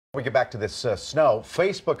We get back to this snow.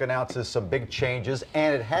 Facebook announces some big changes,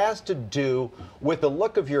 and it has to do with the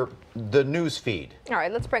look of the news feed. All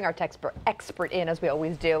right, let's bring our tech expert in, as we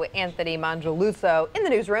always do, Anthony Mangialuso, in the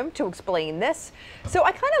newsroom to explain this. So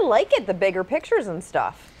I kind of like it, the bigger pictures and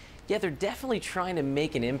stuff. Yeah, they're definitely trying to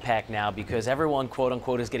make an impact now because everyone, quote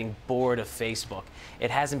unquote, is getting bored of Facebook.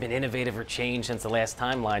 It hasn't been innovative or changed since the last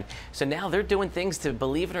timeline. So now they're doing things to,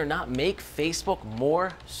 believe it or not, make Facebook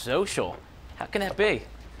more social. How can that be?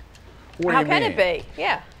 How can it be?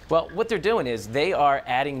 Yeah. Well, what they're doing is they are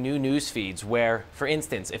adding new news feeds where, for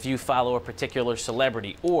instance, if you follow a particular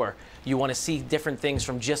celebrity or you want to see different things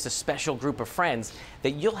from just a special group of friends,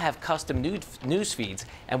 that you'll have custom news feeds.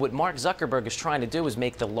 And what Mark Zuckerberg is trying to do is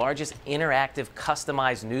make the largest interactive,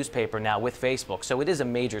 customized newspaper now with Facebook. So it is a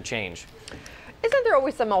major change. Isn't there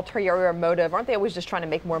always some ulterior motive? Aren't they always just trying to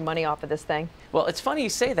make more money off of this thing? Well, it's funny you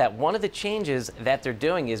say that. One of the changes that they're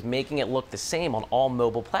doing is making it look the same on all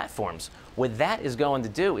mobile platforms. What that is going to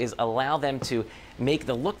do is allow them to make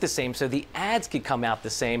the look the same so the ads could come out the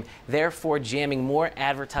same, therefore jamming more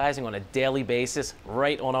advertising on a daily basis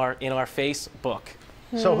right on in our Facebook.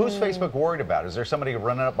 So who's Facebook worried about? Is there somebody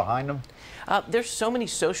running up behind them? There's so many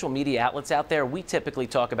social media outlets out there. We typically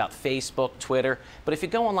talk about Facebook, Twitter, but if you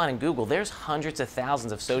go online and Google, there's hundreds of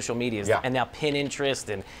thousands of social medias. Yeah. And now Pinterest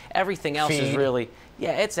and everything else is really,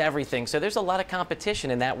 yeah, it's everything. So there's a lot of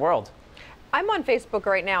competition in that world. I'm on Facebook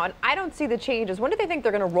right now, and I don't see the changes. When do they think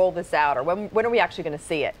they're going to roll this out, or when are we actually going to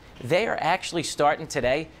see it? They are actually starting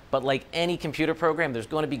today, but like any computer program, there's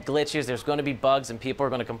going to be glitches, there's going to be bugs, and people are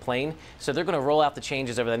going to complain. So they're going to roll out the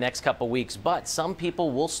changes over the next couple weeks, but some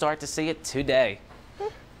people will start to see it today.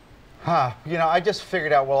 Huh. You know, I just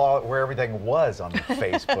figured out where everything was on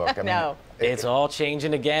Facebook. I No. It's all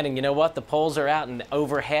changing again, and you know what? The polls are out, and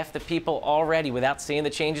over half the people already, without seeing the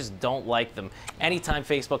changes, don't like them. Anytime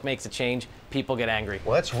Facebook makes a change, people get angry.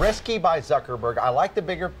 Well, it's risky by Zuckerberg. I like the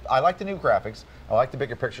new graphics. I like the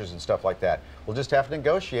bigger pictures and stuff like that. We'll just have to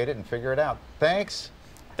negotiate it and figure it out. Thanks.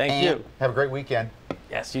 Thank you. Have a great weekend.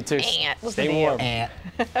 Yes, you too. Listen Stay to warm.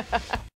 you.